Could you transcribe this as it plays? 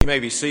You may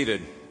be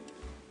seated.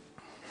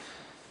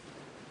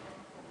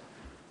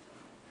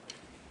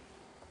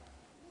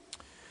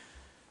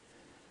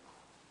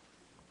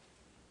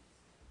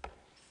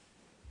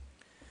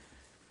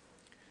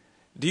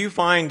 Do you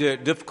find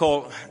it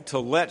difficult to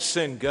let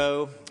sin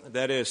go?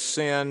 That is,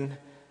 sin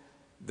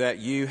that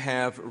you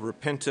have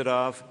repented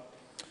of?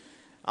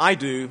 I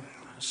do.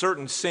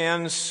 Certain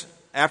sins,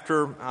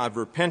 after I've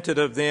repented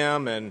of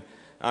them and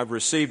I've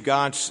received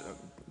God's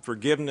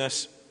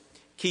forgiveness,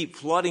 keep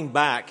flooding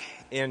back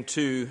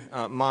into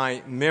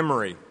my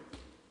memory.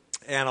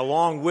 And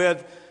along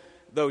with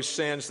those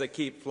sins that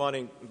keep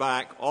flooding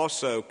back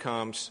also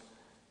comes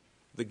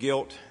the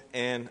guilt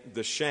and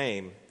the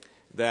shame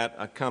that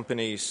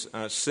accompanies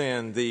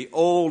sin. The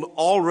old,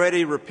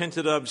 already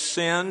repented of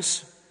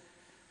sins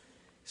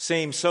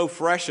seem so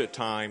fresh at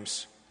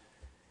times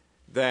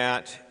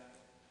that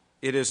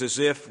it is as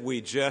if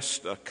we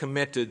just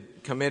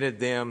committed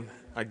them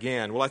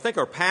again. Well, I think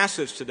our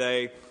passage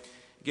today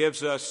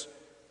gives us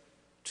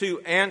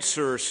two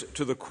answers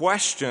to the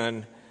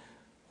question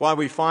why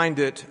we find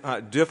it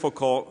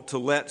difficult to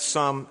let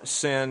some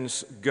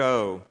sins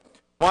go,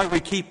 why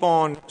we keep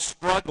on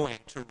struggling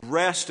to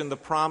rest in the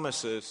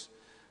promises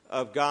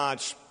of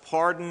God's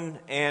pardon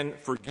and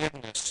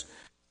forgiveness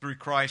through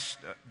Christ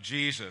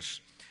Jesus.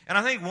 And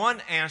I think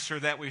one answer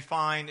that we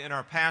find in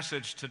our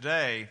passage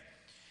today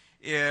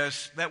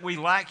is that we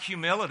lack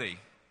humility,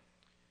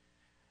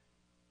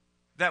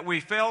 that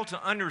we fail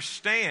to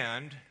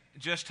understand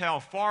just how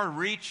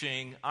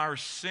far-reaching our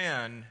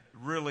sin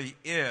really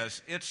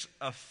is. Its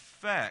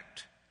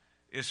effect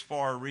is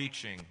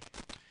far-reaching.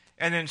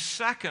 And then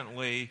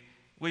secondly,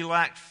 we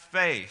lack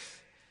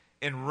faith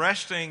in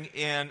resting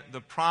in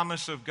the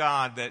promise of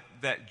God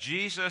that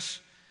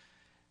Jesus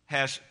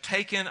has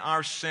taken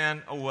our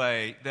sin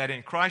away, that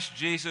in Christ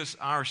Jesus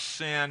our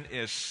sin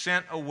is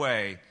sent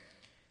away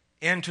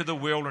into the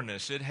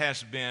wilderness. It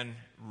has been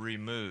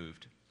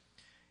removed.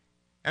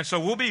 And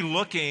so we'll be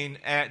looking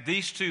at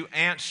these two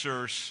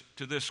answers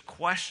to this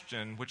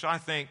question, which I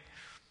think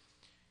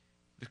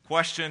the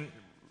question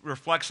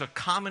reflects a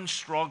common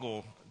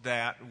struggle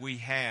that we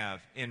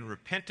have in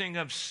repenting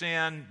of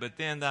sin, but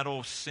then that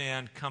old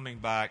sin coming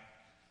back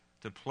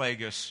to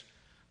plague us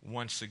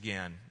once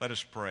again. Let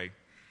us pray.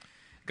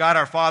 God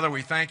our Father,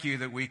 we thank you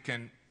that we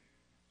can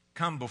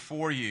come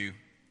before you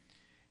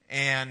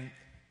and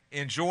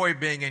enjoy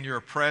being in your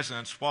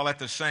presence while at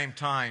the same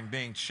time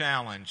being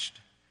challenged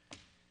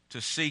to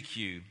seek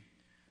you,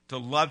 to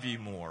love you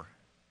more.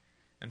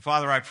 And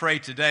Father, I pray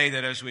today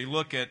that as we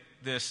look at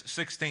this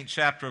 16th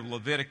chapter of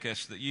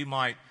Leviticus, that you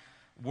might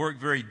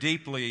work very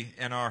deeply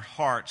in our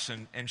hearts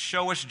and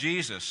show us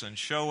Jesus and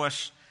show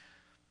us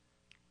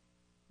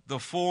the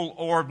full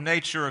orb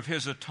nature of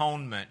his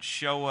atonement.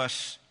 Show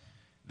us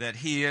that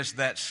he is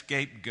that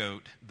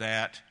scapegoat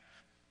that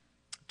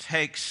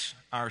takes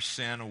our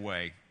sin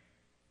away,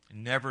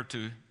 never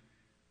to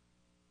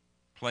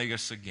plague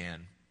us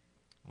again.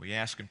 We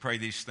ask and pray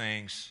these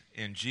things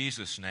in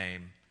Jesus'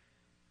 name.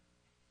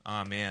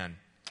 Amen.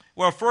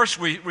 Well, first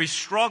we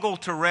struggle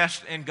to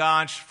rest in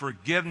God's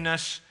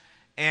forgiveness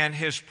and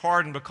his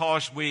pardon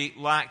because we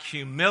lack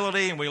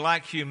humility, and we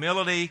lack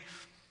humility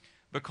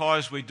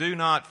because we do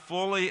not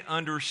fully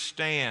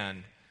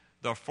understand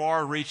the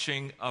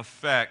far-reaching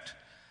effect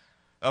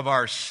of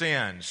our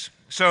sins.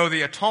 So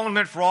the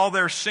atonement for all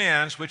their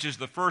sins, which is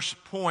the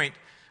first point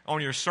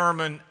on your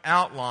sermon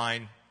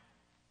outline,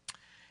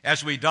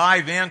 as we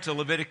dive into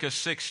Leviticus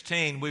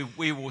 16,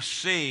 we will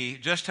see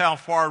just how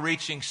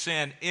far-reaching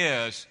sin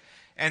is,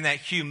 and that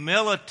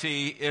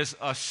humility is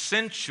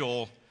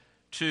essential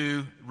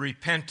to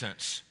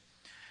repentance.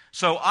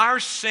 So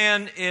our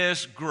sin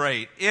is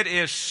great. It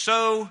is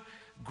so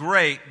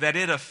great that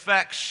it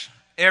affects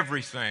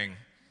everything.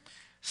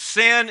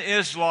 Sin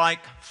is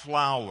like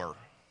flour.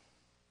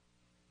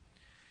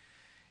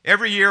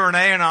 Every year,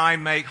 Renee and I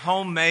make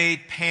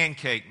homemade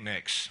pancake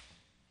mix.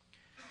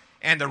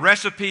 And the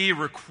recipe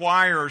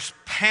requires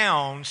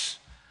pounds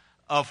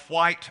of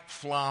white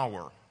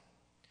flour.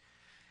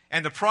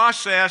 And the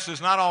process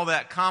is not all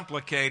that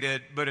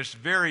complicated, but it's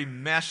very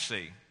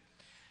messy.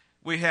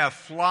 We have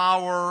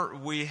flour,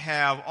 we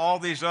have all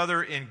these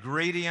other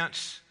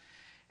ingredients,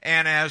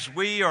 and as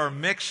we are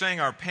mixing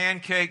our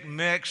pancake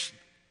mix,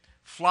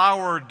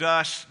 flour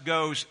dust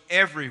goes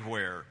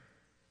everywhere,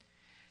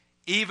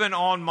 even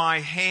on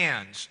my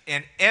hands,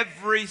 and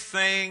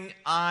everything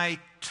I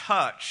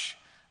touch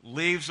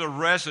leaves a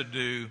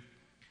residue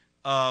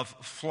of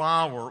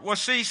flour. Well,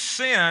 see,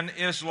 sin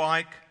is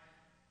like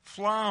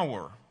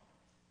flour.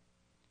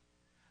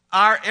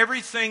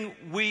 Everything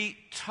we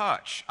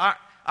touch,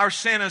 our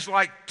sin is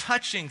like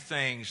touching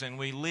things, and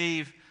we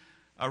leave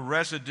a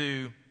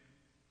residue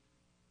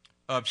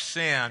of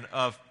sin,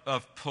 of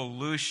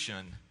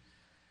pollution.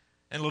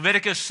 And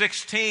Leviticus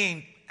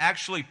 16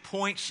 actually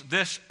points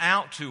this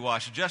out to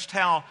us, just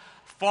how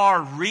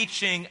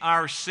far-reaching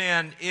our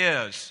sin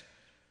is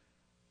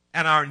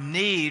and our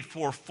need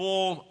for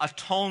full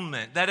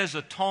atonement. That is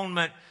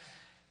atonement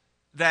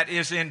that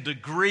is in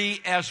degree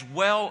as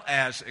well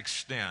as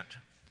extent.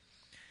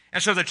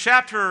 And so the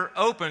chapter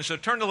opens, so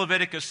turn to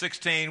Leviticus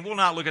 16. We'll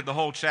not look at the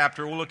whole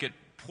chapter, we'll look at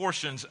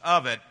portions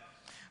of it.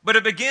 But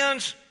it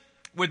begins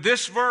with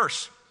this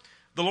verse.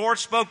 The Lord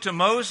spoke to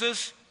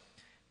Moses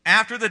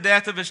after the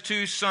death of his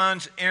two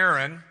sons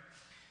Aaron,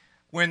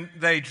 when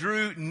they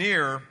drew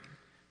near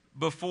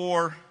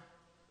before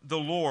the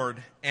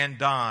Lord and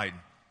died.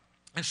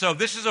 And so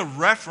this is a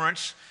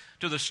reference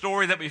to the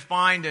story that we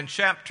find in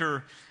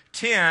chapter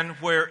 10,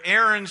 where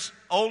Aaron's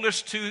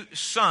oldest two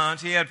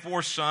sons, he had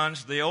 4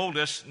 sons, the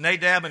oldest,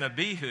 Nadab and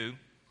Abihu,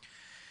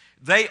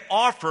 they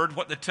offered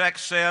what the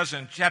text says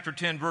in chapter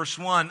 10, verse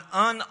 1,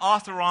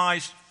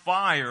 unauthorized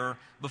fire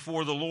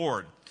before the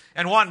Lord.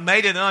 And what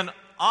made it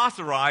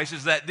unauthorized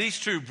is that these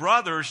two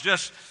brothers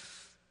just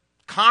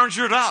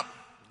conjured up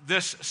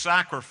this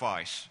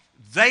sacrifice.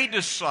 They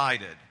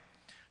decided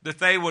that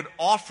they would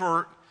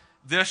offer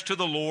this to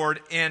the Lord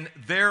in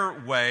their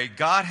way.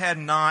 God had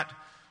not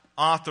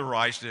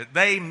authorized it.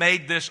 They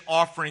made this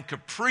offering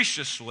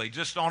capriciously,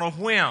 just on a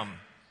whim.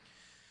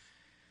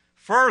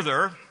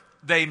 Further,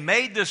 they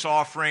made this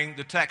offering,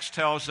 the text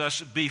tells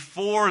us,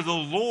 before the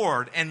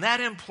Lord. And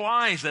that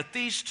implies that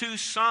these two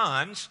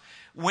sons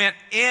went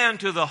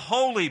into the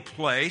holy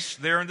place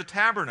there in the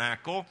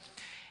tabernacle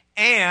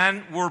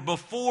and were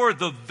before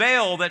the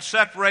veil that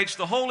separates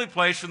the holy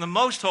place from the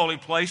most holy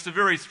place, the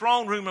very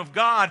throne room of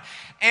God.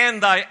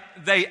 And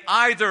they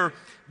either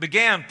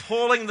began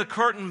pulling the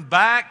curtain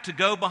back to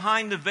go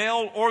behind the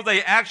veil, or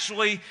they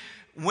actually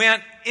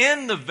went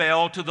in the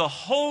veil to the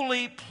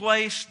holy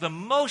place, the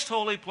most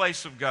holy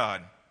place of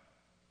God.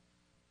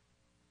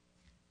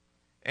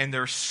 And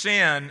their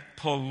sin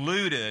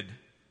polluted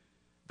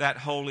that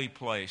holy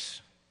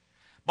place.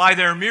 By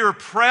their mere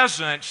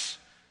presence,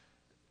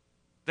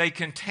 they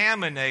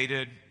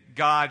contaminated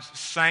God's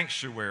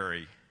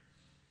sanctuary,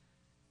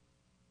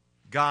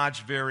 God's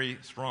very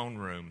throne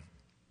room.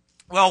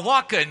 Well,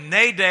 what could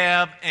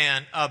Nadab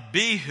and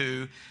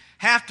Abihu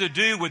have to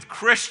do with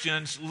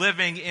Christians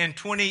living in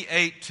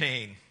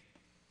 2018?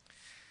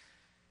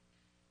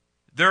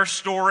 Their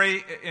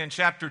story in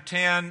chapter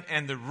 10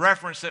 and the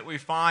reference that we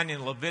find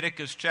in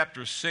Leviticus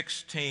chapter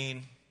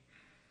 16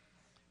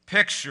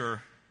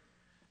 picture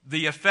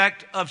the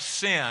effect of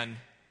sin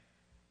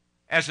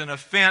as an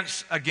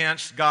offense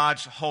against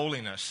God's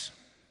holiness.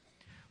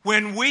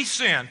 When we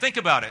sin, think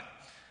about it.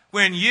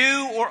 When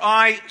you or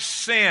I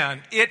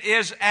sin, it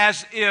is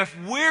as if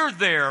we're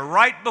there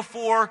right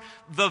before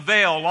the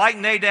veil, like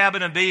Nadab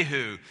and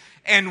Abihu,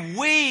 and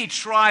we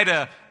try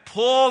to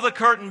pull the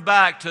curtain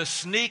back to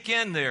sneak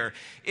in there.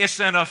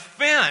 It's an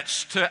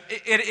offense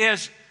it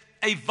is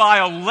a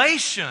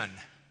violation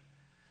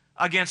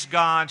against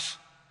God's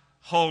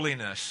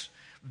holiness.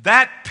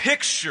 That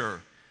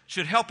picture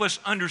should help us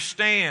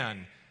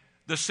understand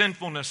the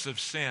sinfulness of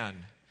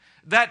sin.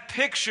 That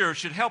picture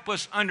should help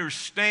us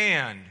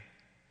understand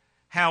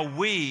how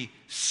we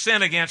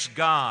sin against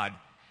God.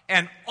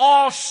 And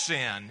all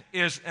sin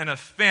is an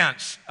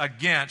offense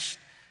against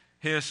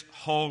His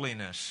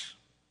holiness.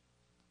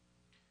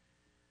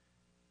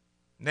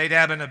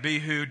 Nadab and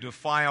Abihu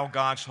defile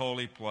God's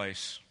holy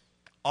place.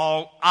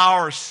 All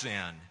our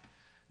sin,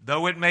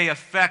 though it may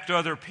affect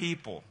other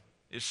people,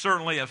 it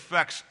certainly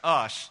affects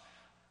us.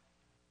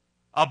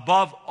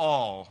 Above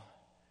all,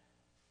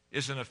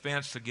 is an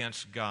offense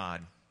against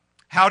God.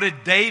 How did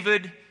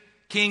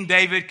King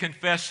David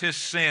confess his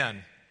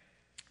sin?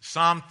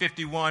 Psalm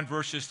 51,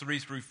 verses 3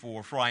 through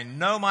 4. For I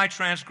know my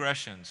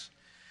transgressions,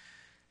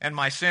 and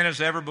my sin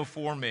is ever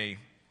before me.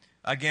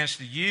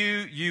 Against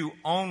you, you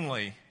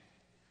only,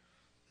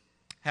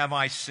 have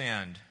I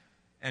sinned,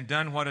 and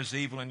done what is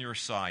evil in your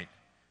sight,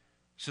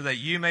 so that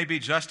you may be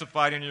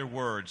justified in your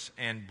words,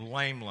 and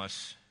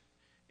blameless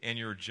in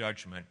your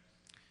judgment.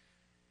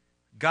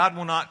 God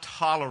will not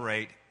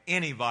tolerate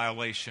any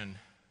violation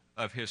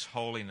of His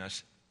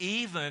holiness,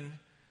 even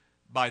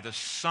by the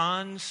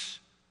sons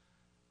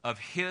of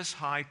His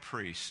high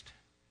priest,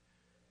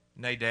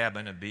 Nadab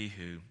and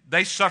Abihu.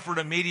 They suffered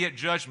immediate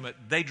judgment.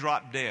 They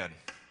dropped dead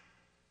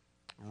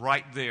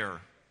right there,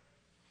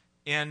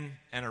 in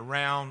and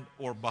around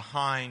or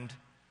behind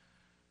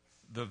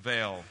the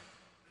veil.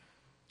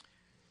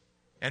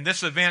 And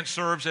this event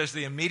serves as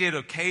the immediate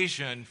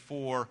occasion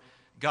for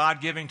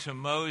God giving to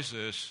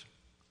Moses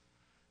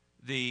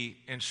the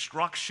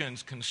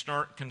instructions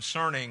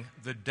concerning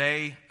the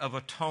Day of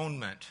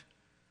Atonement.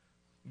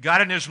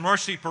 God in His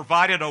mercy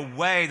provided a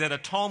way that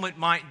atonement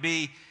might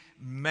be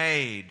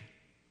made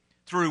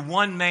through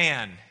one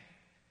man,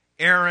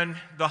 Aaron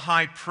the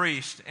high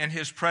priest, and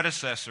his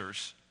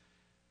predecessors.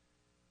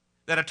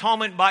 That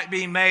atonement might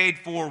be made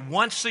for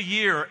once a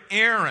year,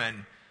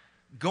 Aaron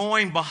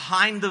going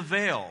behind the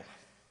veil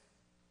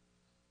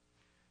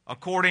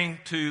according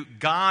to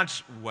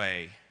God's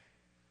way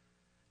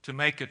to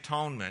make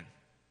atonement.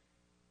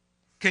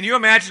 Can you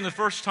imagine the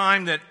first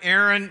time that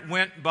Aaron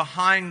went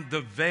behind the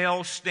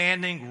veil,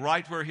 standing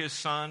right where his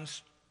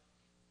sons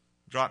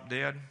dropped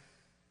dead?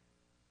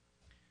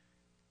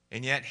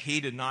 And yet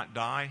he did not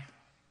die,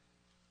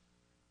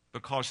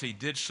 because he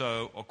did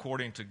so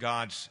according to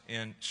God's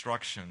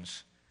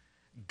instructions.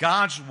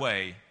 God's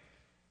way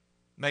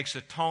makes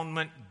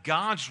atonement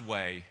God's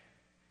way,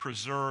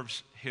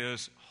 preserves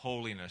His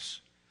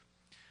holiness.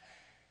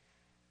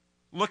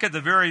 Look at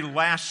the very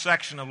last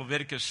section of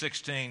Leviticus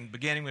 16,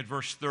 beginning with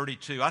verse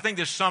 32. I think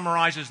this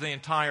summarizes the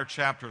entire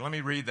chapter. Let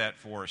me read that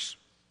for us.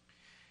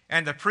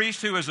 And the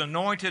priest who is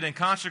anointed and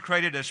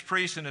consecrated as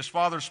priest in his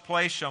father's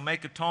place shall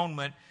make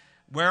atonement,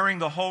 wearing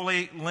the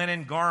holy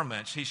linen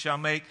garments. He shall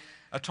make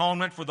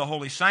atonement for the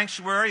holy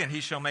sanctuary, and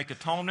he shall make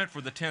atonement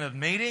for the tent of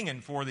meeting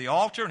and for the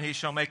altar, and he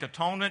shall make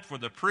atonement for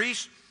the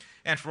priests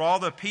and for all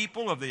the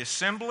people of the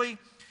assembly.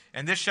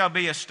 And this shall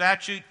be a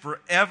statute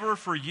forever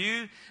for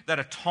you, that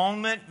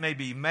atonement may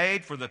be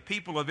made for the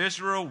people of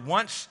Israel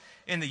once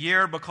in the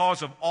year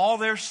because of all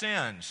their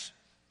sins.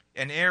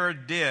 And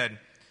Aaron did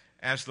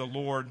as the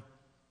Lord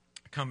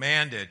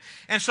commanded.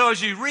 And so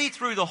as you read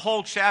through the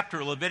whole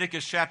chapter,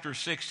 Leviticus chapter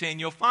 16,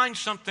 you'll find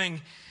something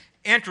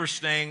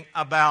interesting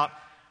about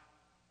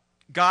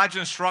God's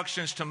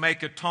instructions to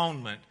make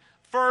atonement.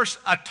 First,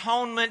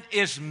 atonement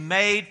is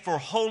made for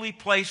holy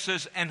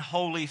places and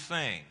holy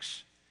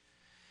things.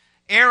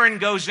 Aaron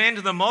goes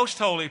into the most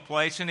holy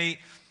place and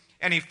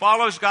he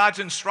follows God's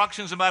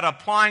instructions about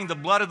applying the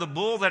blood of the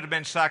bull that had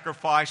been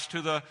sacrificed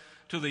to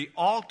the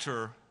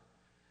altar,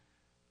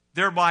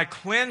 thereby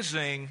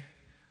cleansing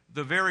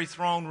the very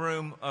throne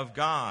room of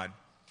God.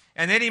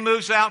 And then he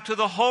moves out to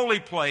the holy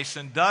place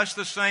and does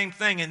the same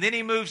thing. And then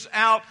he moves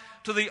out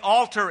to the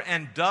altar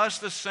and does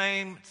the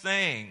same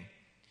thing.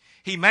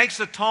 He makes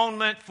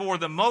atonement for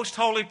the most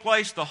holy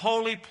place, the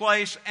holy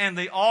place, and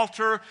the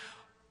altar,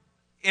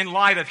 in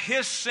light of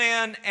his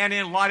sin and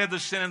in light of the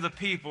sin of the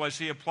people, as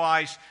he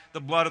applies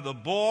the blood of the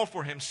bull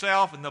for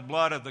himself and the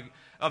blood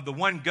of the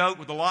one goat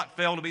with the lot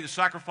fell to be the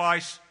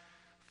sacrifice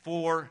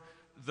for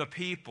the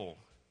people.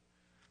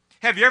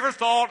 Have you ever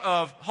thought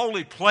of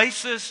holy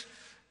places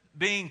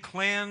being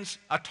cleansed,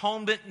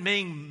 atonement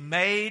being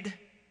made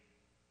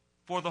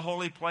for the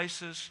holy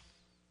places?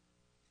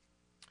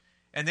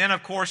 And then,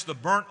 of course, the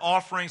burnt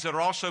offerings that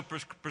are also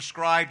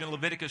prescribed in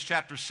Leviticus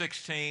chapter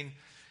 16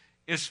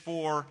 is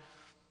for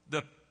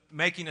the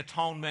making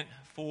atonement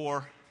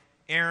for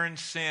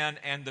Aaron's sin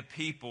and the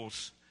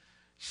people's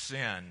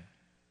sin.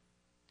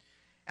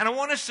 And I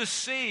want us to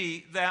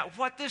see that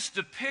what this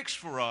depicts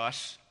for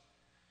us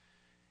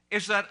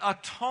is that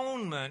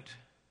atonement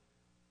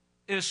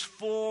is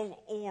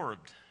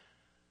full-orbed.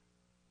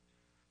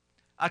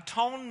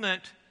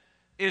 Atonement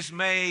is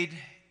made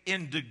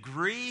in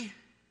degree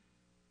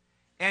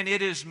and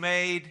it is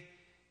made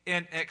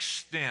in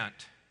extent.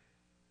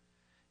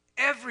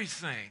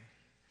 Everything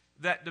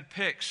that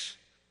depicts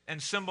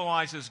and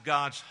symbolizes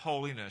God's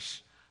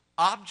holiness,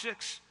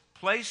 objects,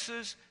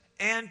 places,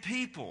 and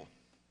people,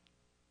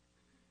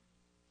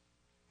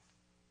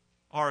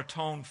 are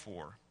atoned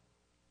for.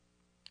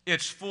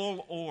 It's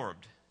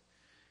full-orbed.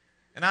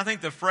 And I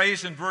think the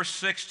phrase in verse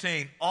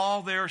 16,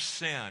 all their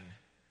sin,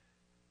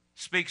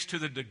 speaks to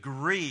the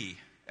degree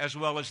as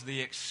well as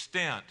the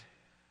extent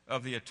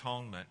of the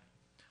atonement.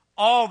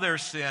 All their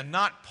sin,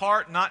 not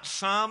part, not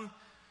some,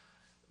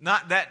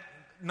 not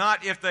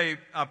if they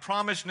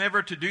promise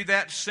never to do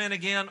that sin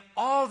again.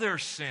 All their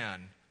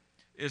sin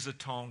is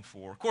atoned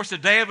for. Of course, the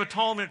Day of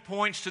Atonement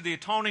points to the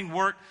atoning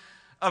work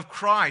of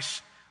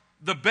Christ,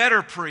 the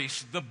better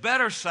priest, the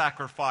better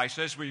sacrifice,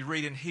 as we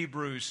read in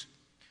Hebrews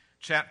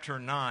chapter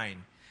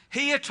 9.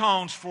 He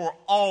atones for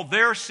all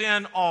their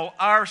sin, all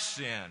our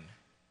sin,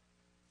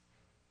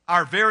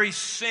 our very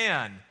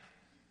sin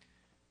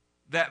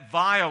that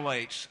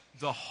violates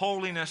the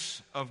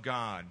holiness of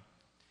God.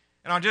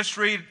 And I'll just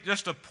read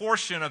just a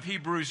portion of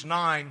Hebrews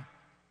 9,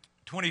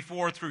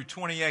 24 through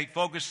 28,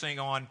 focusing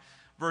on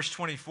verse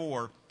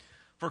 24.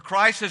 For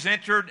Christ has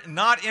entered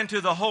not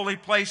into the holy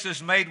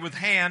places made with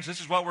hands.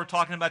 This is what we're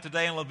talking about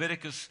today in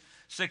Leviticus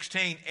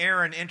 16.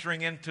 Aaron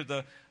entering into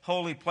the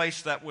holy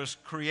place that was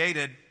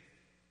created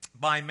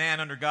by man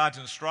under God's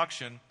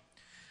instruction,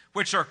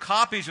 which are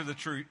copies of the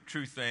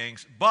true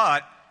things,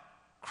 but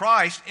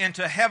Christ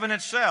into heaven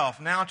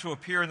itself, now to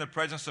appear in the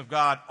presence of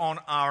God on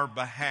our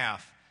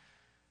behalf,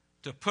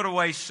 to put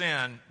away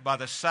sin by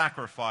the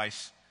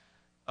sacrifice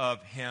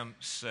of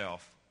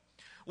himself.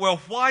 Well,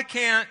 why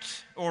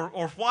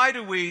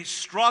do we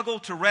struggle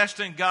to rest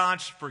in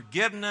God's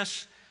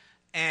forgiveness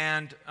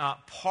and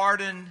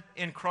pardon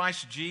in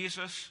Christ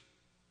Jesus?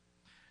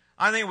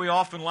 I think we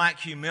often lack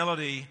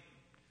humility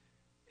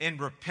in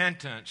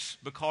repentance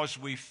because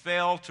we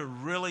fail to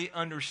really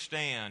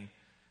understand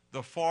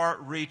the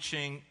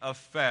far-reaching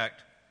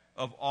effect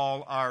of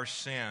all our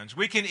sins.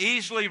 We can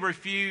easily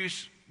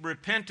refuse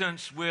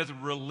repentance with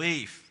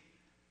relief.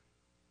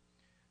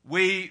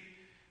 We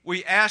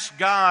ask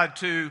God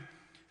to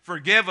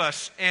forgive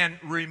us and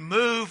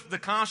remove the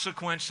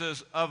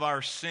consequences of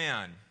our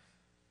sin.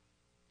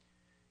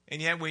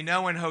 And yet we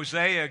know in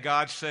Hosea,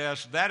 God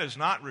says, that is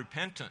not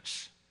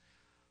repentance,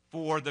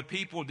 for the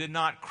people did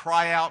not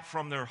cry out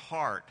from their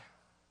heart.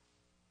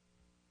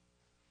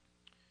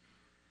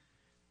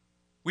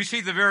 We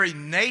see the very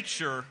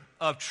nature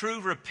of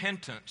true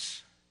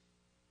repentance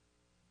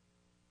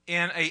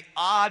in an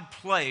odd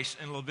place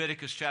in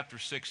Leviticus chapter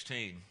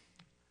 16.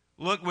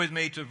 Look with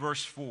me to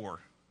verse 4.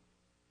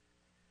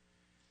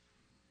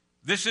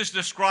 This is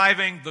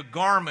describing the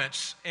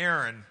garments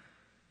Aaron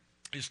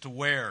is to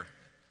wear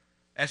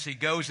as he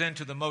goes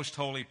into the most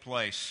holy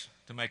place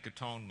to make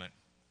atonement.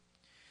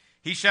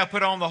 He shall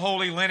put on the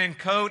holy linen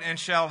coat and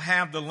shall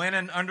have the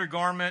linen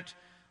undergarment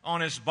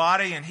on his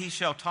body, and he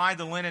shall tie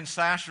the linen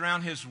sash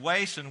around his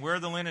waist and wear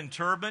the linen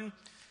turban.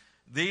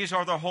 These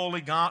are the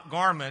holy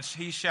garments.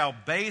 He shall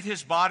bathe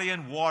his body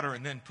in water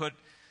and then put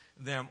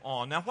them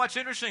on. Now, what's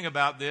interesting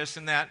about this,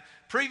 in that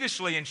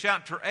previously in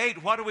chapter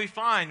 8, what do we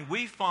find?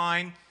 We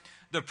find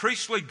the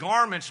priestly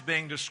garments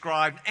being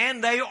described,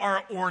 and they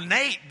are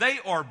ornate. They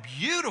are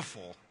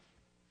beautiful.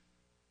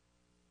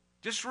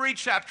 Just read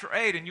chapter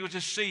 8, and you'll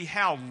just see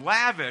how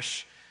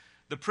lavish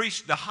the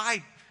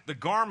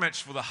garments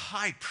for the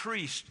high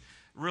priest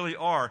really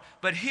are.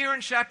 But here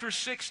in chapter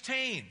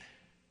 16,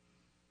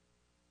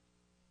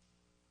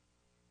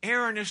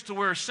 Aaron is to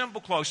wear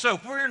simple clothes. So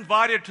if we're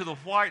invited to the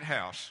White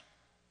House,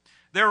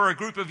 there were a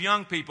group of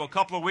young people a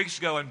couple of weeks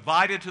ago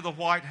invited to the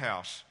White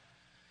House.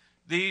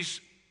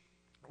 These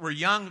were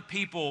young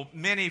people,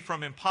 many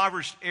from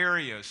impoverished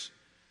areas,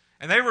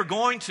 and they were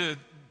going to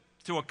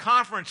a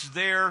conference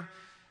there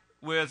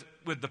with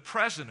the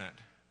president.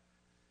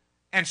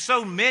 And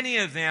so many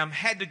of them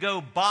had to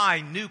go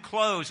buy new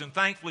clothes, and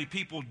thankfully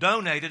people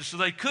donated so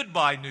they could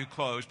buy new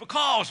clothes.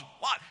 Because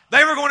what?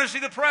 They were going to see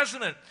the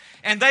president,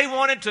 and they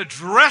wanted to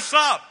dress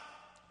up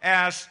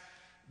as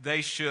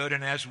they should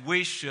and as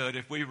we should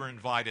if we were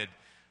invited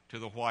to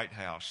the White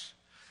House.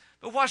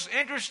 But what's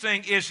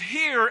interesting is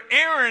here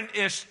Aaron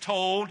is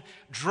told,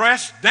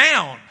 dress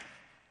down.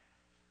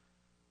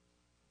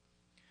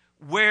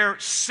 Wear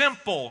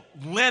simple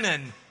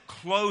linen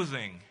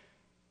clothing.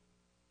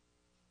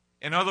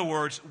 In other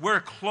words, wear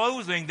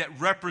clothing that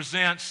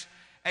represents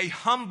a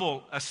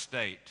humble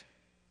estate.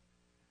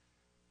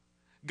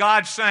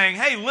 God's saying,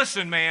 hey,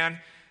 listen, man,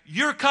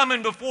 you're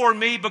coming before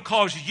me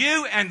because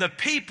you and the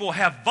people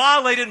have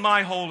violated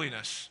my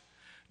holiness.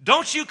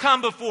 Don't you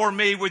come before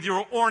me with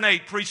your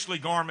ornate priestly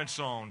garments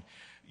on.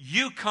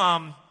 You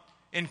come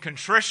in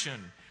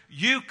contrition.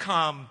 You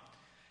come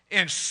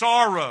in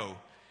sorrow.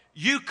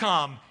 You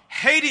come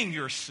hating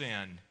your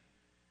sin.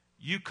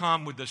 You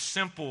come with the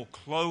simple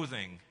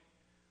clothing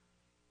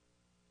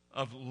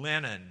of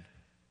linen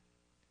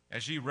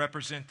as you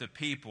represent the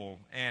people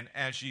and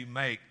as you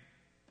make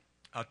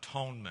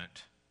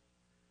atonement.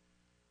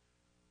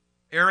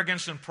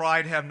 Arrogance and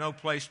pride have no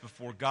place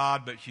before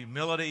God, but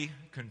humility,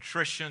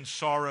 contrition,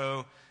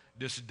 sorrow,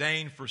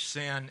 disdain for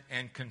sin,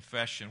 and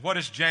confession. What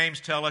does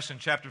James tell us in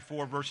chapter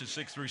 4, verses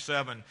 6 through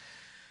 7?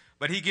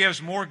 But he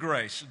gives more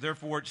grace.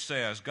 Therefore it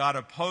says, God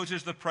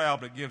opposes the proud,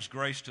 but gives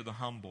grace to the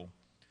humble.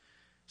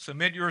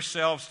 Submit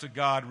yourselves to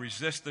God,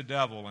 resist the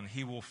devil, and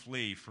he will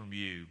flee from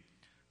you.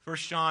 1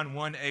 John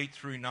 1, 8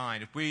 through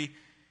 9. If we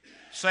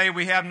say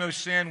we have no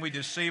sin, we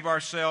deceive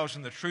ourselves,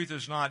 and the truth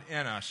is not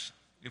in us.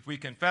 If we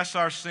confess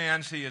our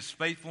sins, he is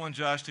faithful and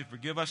just to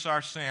forgive us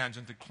our sins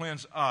and to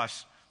cleanse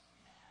us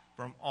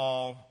from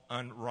all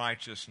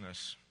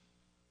unrighteousness.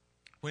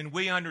 When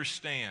we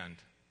understand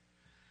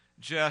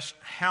just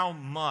how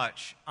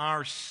much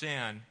our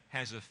sin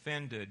has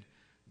offended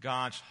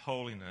God's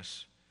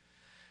holiness,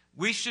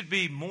 we should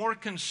be more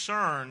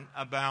concerned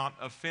about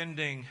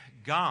offending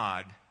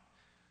God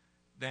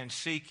than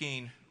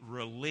seeking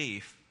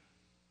relief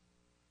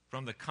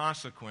from the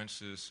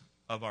consequences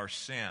of our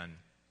sin.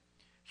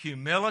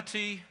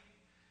 Humility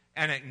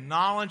and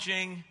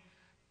acknowledging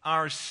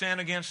our sin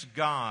against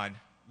God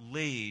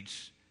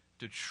leads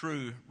to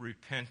true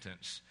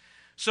repentance.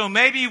 So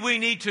maybe we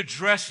need to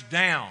dress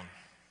down,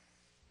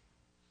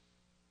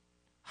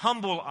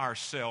 humble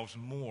ourselves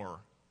more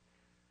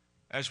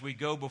as we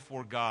go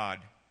before God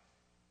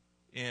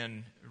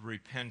in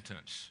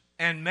repentance.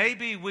 And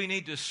maybe we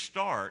need to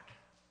start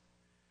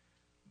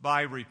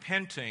by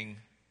repenting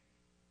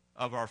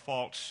of our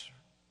false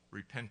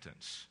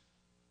repentance.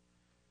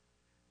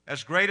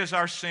 As great as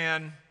our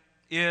sin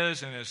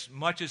is, and as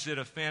much as it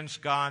offends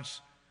God's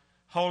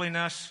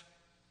holiness,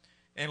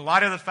 in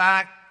light of the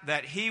fact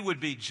that he would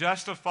be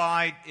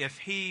justified if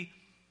he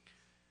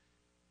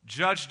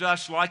judged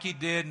us like he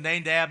did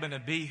Nadab and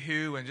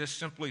Abihu and just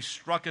simply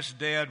struck us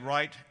dead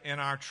right in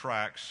our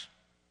tracks,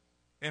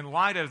 in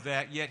light of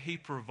that, yet he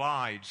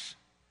provides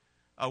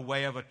a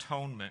way of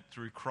atonement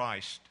through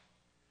Christ.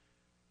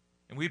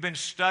 And we've been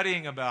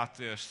studying about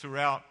this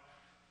throughout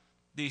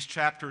these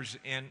chapters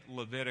in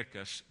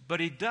Leviticus. But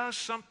he does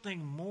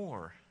something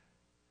more.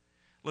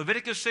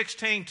 Leviticus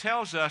 16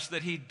 tells us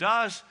that he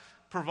does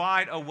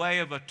provide a way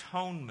of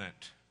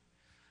atonement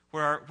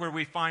where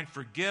we find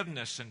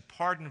forgiveness and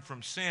pardon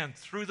from sin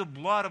through the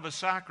blood of a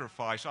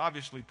sacrifice,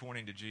 obviously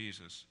pointing to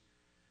Jesus.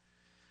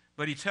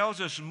 But he tells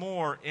us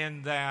more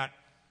in that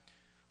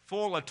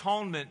full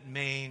atonement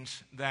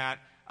means that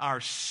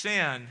our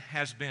sin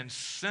has been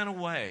sent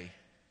away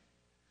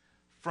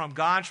from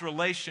God's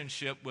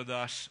relationship with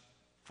us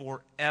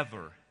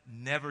forever,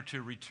 never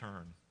to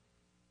return.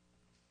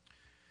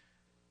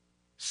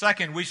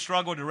 Second, we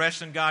struggle to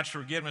rest in God's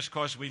forgiveness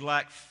because we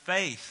lack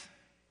faith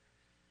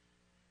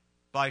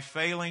by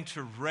failing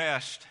to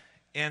rest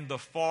in the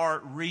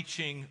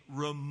far-reaching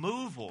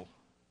removal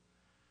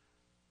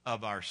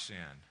of our sin.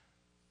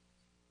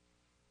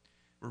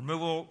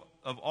 Removal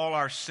of all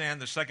our sin,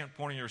 the second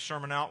point in your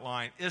sermon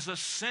outline, is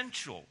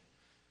essential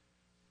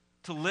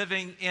to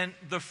living in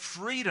the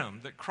freedom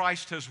that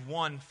Christ has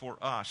won for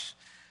us.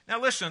 Now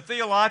listen,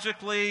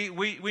 theologically,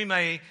 we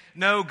may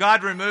know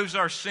God removes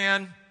our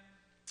sin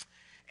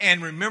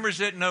and remembers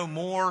it no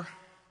more.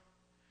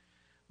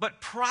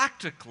 But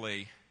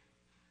practically,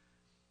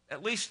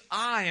 at least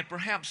I and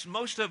perhaps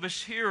most of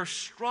us here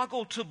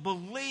struggle to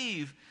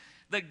believe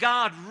that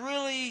God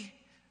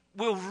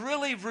will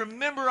really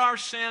remember our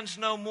sins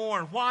no more.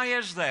 And why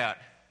is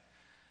that?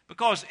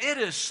 Because it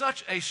is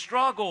such a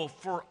struggle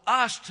for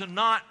us to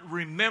not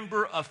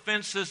remember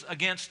offenses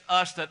against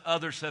us that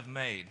others have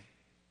made.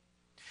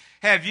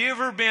 Have you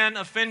ever been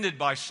offended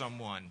by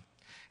someone?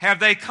 Have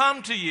they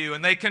come to you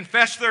and they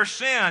confess their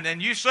sin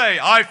and you say,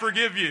 I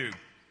forgive you?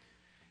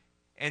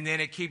 And then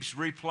it keeps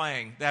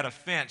replaying. That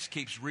offense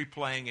keeps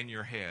replaying in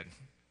your head.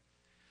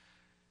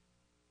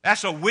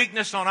 That's a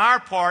weakness on our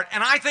part.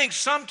 And I think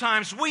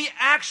sometimes we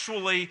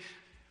actually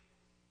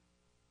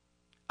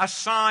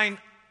assign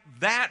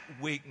that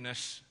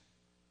weakness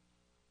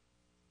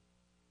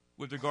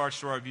with regards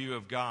to our view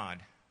of God.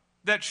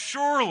 That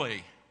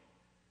surely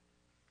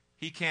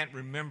He can't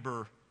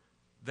remember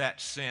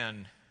that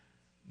sin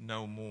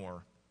no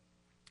more.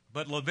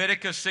 But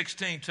Leviticus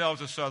 16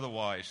 tells us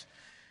otherwise.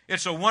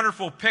 It's a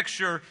wonderful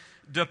picture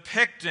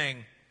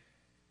depicting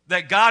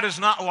that God is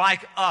not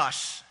like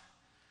us.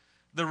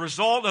 The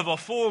result of a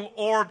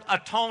full-orbed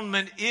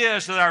atonement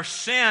is that our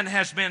sin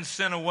has been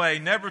sent away,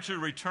 never to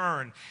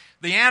return.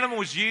 The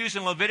animals used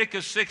in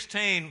Leviticus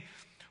 16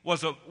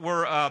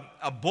 were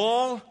a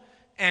bull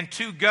and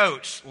 2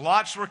 goats.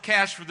 Lots were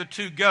cast for the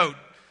 2 goats.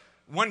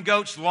 One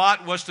goat's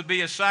lot was to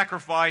be a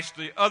sacrifice.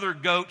 The other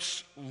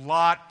goat's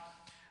lot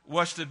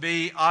was to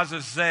be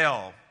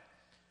Azazel,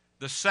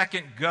 the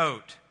second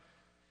goat.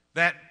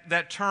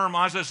 That term,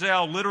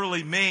 Azazel,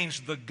 literally means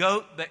the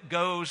goat that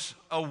goes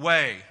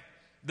away.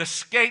 The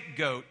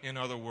scapegoat, in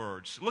other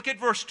words. Look at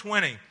verse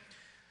 20.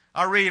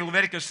 I'll read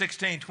Leviticus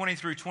 16, 20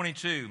 through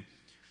 22.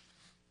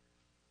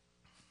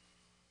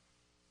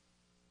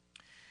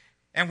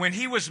 And when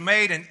he was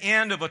made an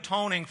end of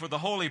atoning for the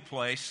holy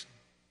place,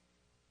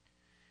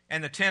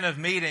 and the tent of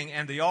meeting,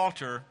 and the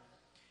altar,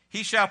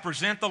 he shall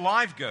present the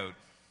live goat,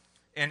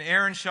 and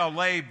Aaron shall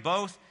lay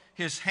both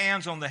his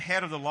hands on the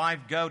head of the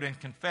live goat and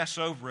confess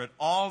over it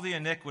all the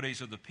iniquities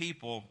of the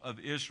people of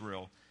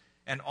Israel,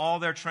 and all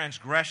their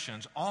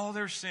transgressions, all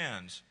their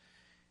sins.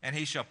 And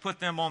he shall put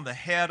them on the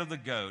head of the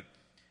goat,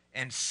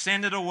 and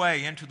send it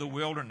away into the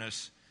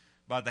wilderness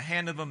by the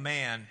hand of a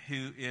man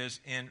who is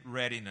in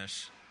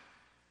readiness.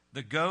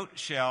 The goat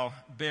shall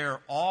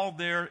bear all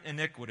their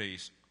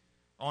iniquities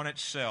on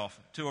itself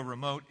to a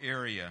remote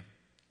area,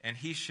 and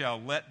he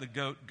shall let the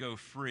goat go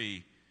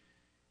free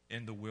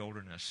in the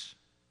wilderness.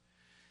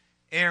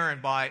 Aaron,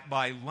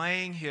 by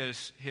laying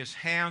his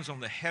hands on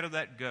the head of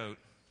that goat,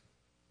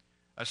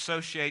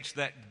 associates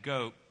that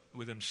goat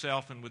with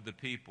himself and with the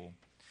people.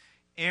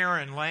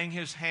 Aaron, laying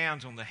his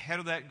hands on the head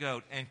of that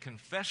goat and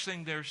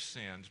confessing their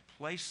sins,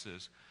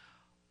 places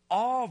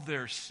all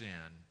their sin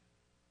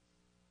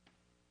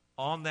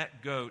on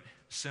that goat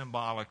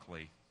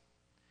symbolically.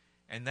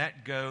 And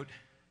that goat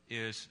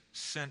is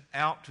sent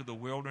out to the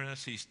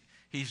wilderness.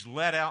 He's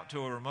led out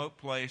to a remote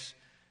place,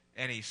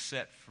 and he's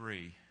set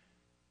free.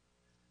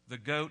 The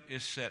goat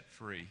is set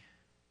free.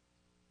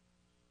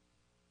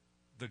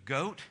 The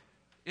goat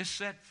is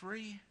set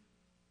free.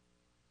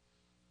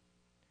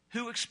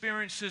 Who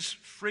experiences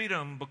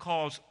freedom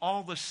because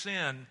all the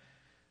sin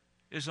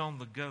is on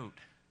the goat?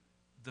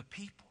 The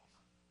people.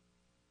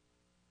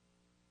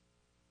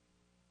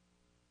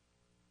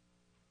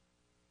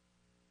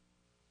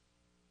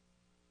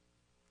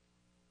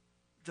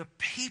 The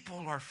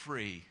people are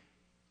free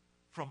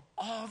from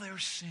all their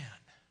sin.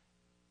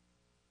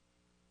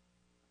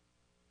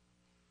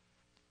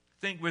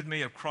 Think with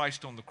me of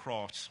Christ on the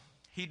cross.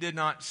 He did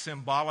not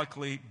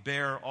symbolically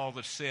bear all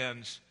the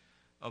sins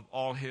of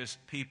all his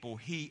people.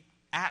 He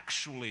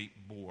actually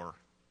bore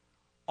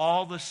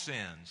all the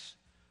sins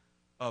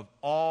of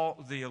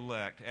all the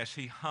elect as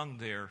he hung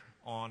there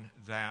on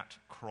that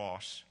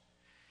cross.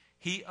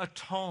 He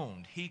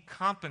atoned. He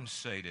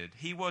compensated.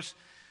 He was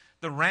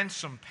the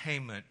ransom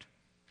payment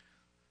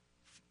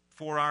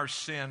for our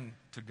sin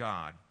to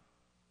God.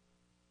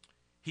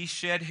 He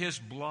shed his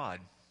blood,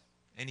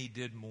 and he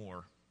did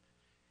more.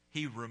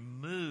 He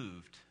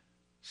removed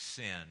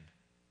sin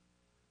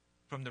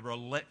from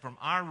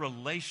our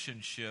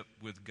relationship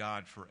with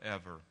God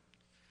forever.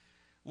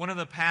 One of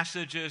the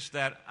passages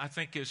that I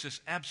think is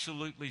just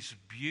absolutely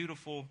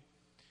beautiful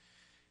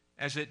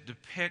as it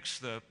depicts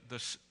the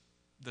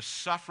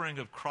suffering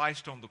of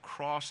Christ on the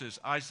cross is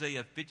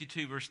Isaiah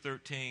 52, verse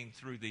 13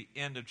 through the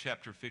end of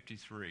chapter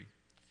 53.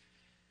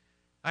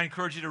 I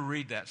encourage you to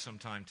read that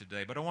sometime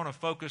today, but I want to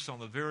focus on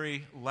the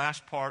very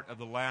last part of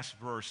the last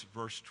verse,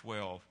 verse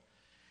 12.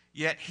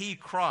 Yet he,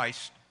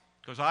 Christ,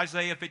 Because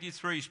Isaiah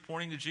 53 is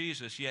pointing to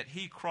Jesus, yet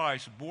he,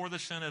 Christ, bore the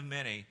sin of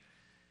many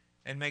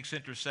and makes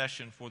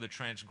intercession for the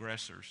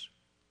transgressors.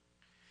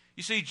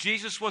 You see,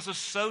 Jesus was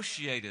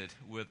associated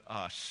with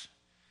us.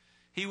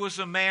 He was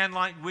a man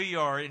like we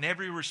are in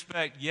every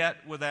respect,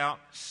 yet without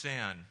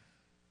sin.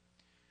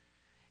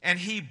 And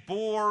he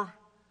bore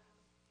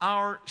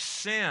our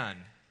sin,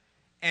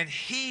 and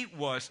he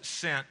was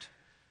sent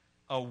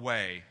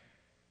away.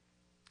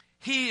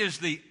 He is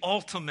the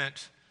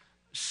ultimate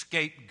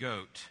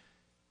scapegoat.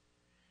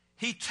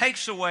 He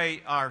takes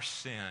away our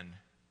sin,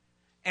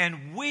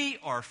 and we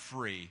are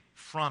free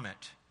from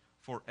it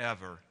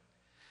forever.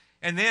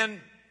 And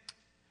then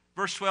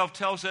verse 12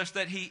 tells us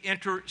that he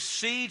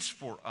intercedes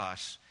for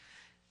us,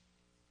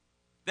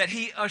 that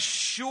he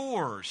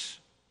assures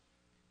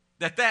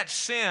that that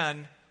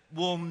sin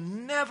will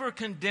never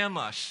condemn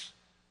us,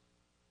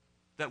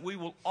 that we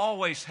will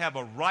always have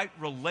a right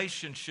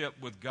relationship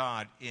with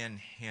God in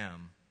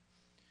him.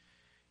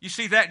 You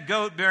see, that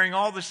goat bearing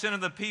all the sin of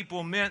the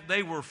people meant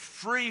they were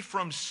free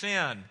from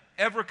sin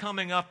ever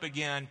coming up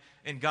again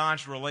in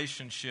God's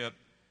relationship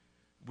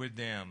with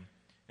them.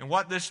 And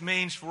what this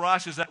means for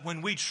us is that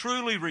when we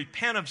truly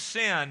repent of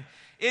sin,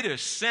 it is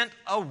sent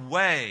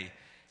away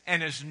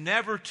and is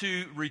never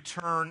to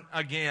return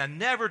again,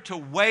 never to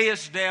weigh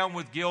us down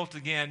with guilt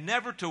again,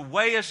 never to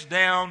weigh us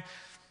down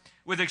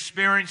with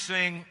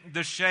experiencing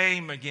the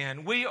shame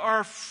again. We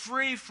are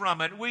free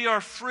from it. We are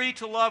free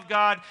to love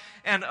God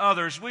and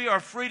others. We are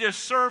free to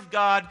serve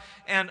God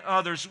and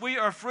others. We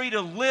are free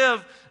to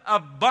live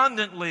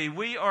abundantly.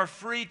 We are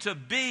free to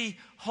be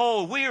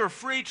whole. We are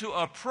free to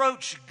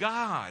approach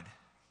God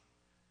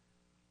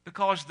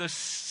because the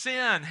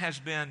sin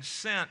has been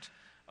sent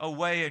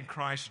away in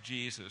Christ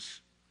Jesus.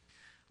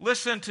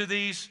 Listen to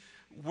these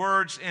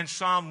words in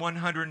Psalm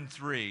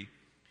 103.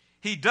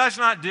 He does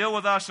not deal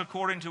with us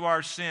according to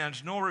our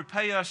sins, nor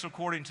repay us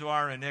according to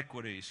our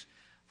iniquities.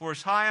 For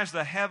as high as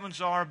the heavens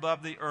are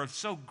above the earth,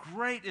 so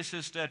great is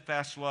his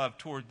steadfast love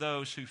toward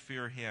those who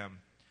fear him.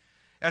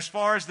 As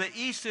far as the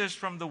east is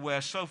from the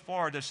west, so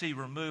far does he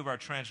remove our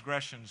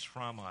transgressions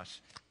from us.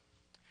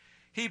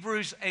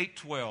 Hebrews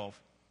 8:12.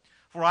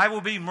 For I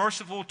will be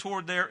merciful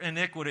toward their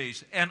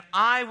iniquities, and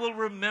I will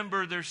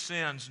remember their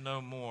sins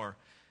no more.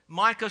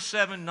 Micah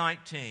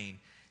 7:19.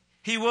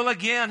 He will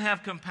again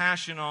have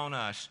compassion on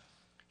us.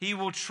 He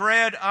will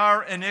tread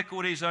our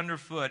iniquities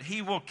underfoot.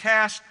 He will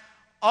cast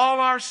all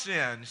our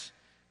sins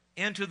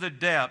into the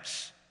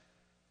depths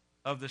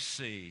of the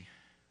sea.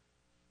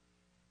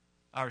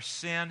 Our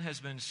sin has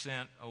been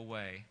sent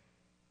away.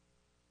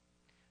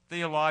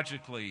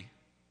 Theologically,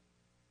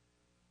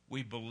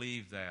 we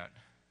believe that.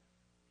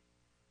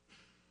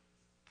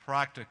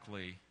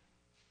 Practically,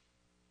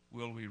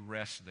 will we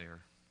rest there?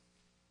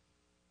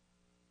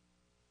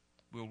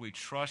 Will we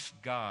trust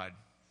God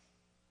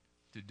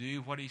to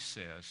do what he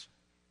says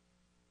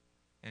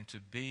and to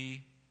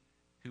be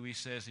who he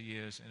says he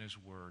is in his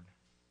word?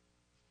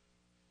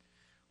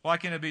 Why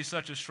can it be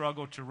such a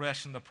struggle to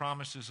rest in the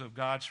promises of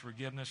God's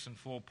forgiveness and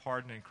full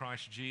pardon in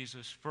Christ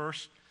Jesus?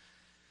 First,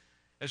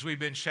 as we've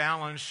been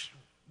challenged,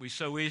 we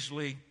so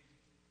easily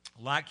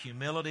lack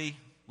humility.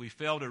 We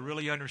fail to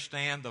really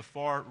understand the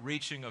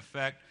far-reaching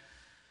effect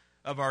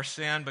of our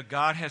sin, but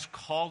God has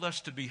called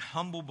us to be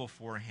humble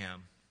before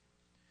him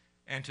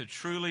and to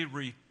truly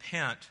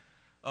repent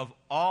of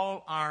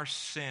all our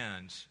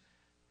sins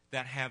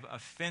that have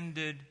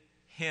offended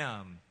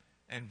him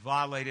and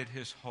violated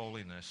his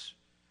holiness.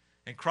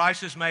 And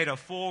Christ has made a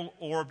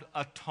full-orbed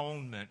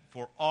atonement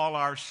for all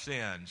our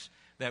sins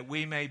that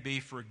we may be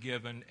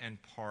forgiven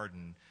and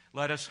pardoned.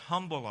 Let us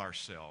humble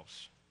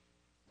ourselves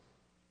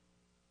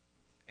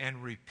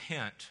and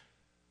repent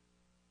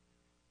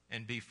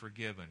and be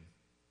forgiven.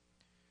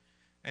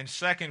 And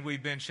second,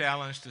 we've been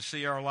challenged to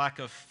see our lack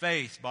of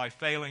faith by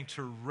failing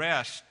to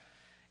rest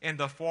in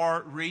the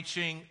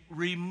far-reaching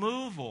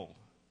removal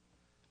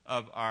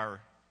of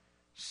our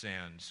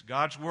sins.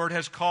 God's word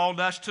has called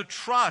us to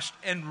trust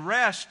and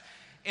rest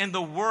in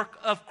the work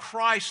of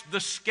Christ,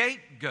 the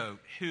scapegoat,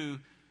 who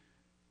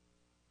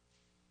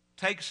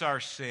takes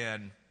our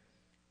sin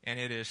and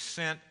it is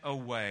sent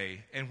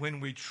away. And when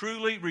we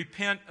truly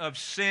repent of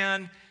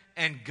sin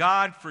and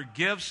God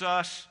forgives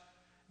us,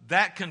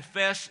 that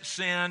confessed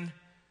sin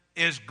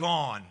is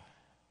gone.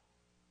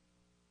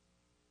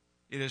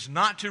 It is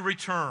not to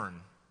return.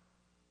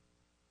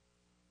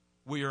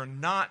 We are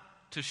not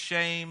to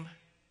shame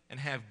and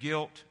have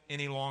guilt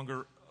any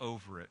longer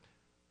over it.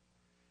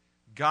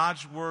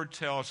 God's word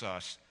tells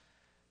us,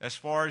 as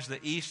far as the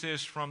east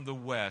is from the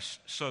west,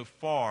 so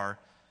far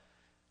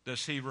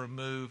does he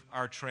remove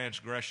our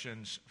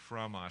transgressions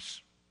from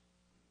us.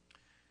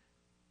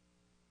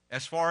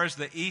 As far as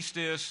the east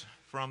is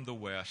from the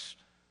west,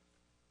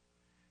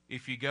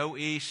 if you go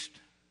east,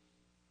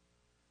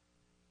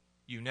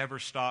 you never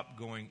stop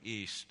going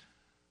east.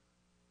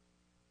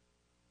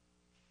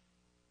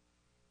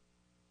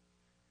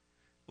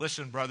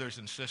 Listen, brothers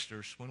and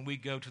sisters, when we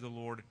go to the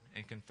Lord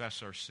and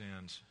confess our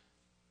sins,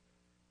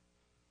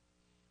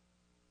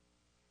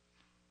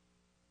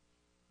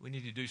 we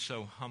need to do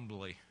so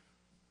humbly.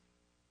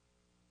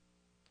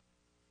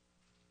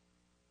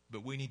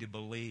 But we need to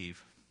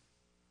believe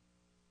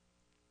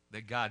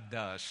that God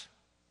does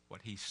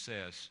what he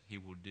says he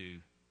will do.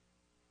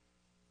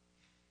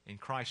 In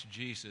Christ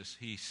Jesus,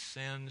 he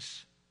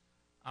sends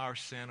our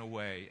sin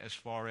away as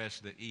far as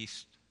the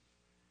east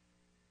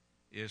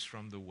is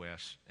from the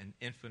west, an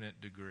infinite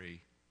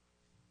degree.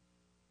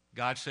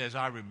 God says,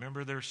 I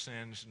remember their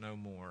sins no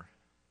more.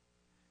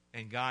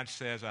 And God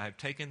says, I have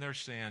taken their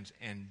sins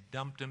and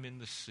dumped them in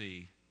the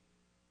sea,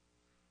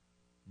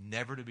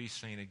 never to be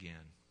seen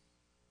again.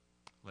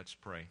 Let's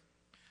pray.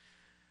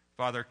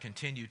 Father,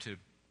 continue to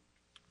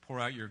pour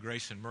out your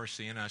grace and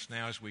mercy in us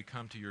now as we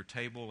come to your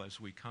table, as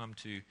we come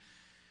to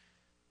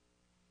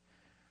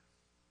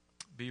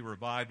be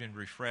revived and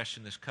refreshed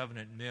in this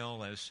covenant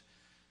meal,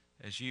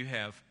 as you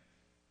have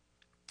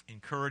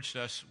encouraged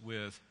us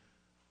with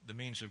the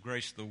means of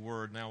grace, the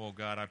Word. Now, oh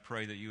God, I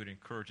pray that you would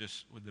encourage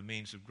us with the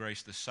means of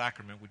grace, the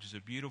sacrament, which is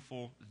a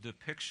beautiful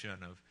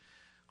depiction of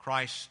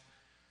Christ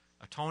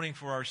atoning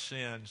for our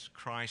sins,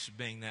 Christ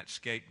being that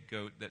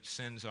scapegoat that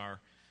sends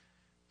our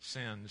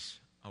sins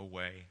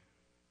away.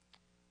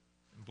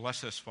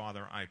 Bless us,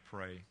 Father, I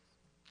pray.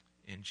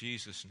 In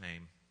Jesus'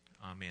 name,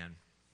 amen.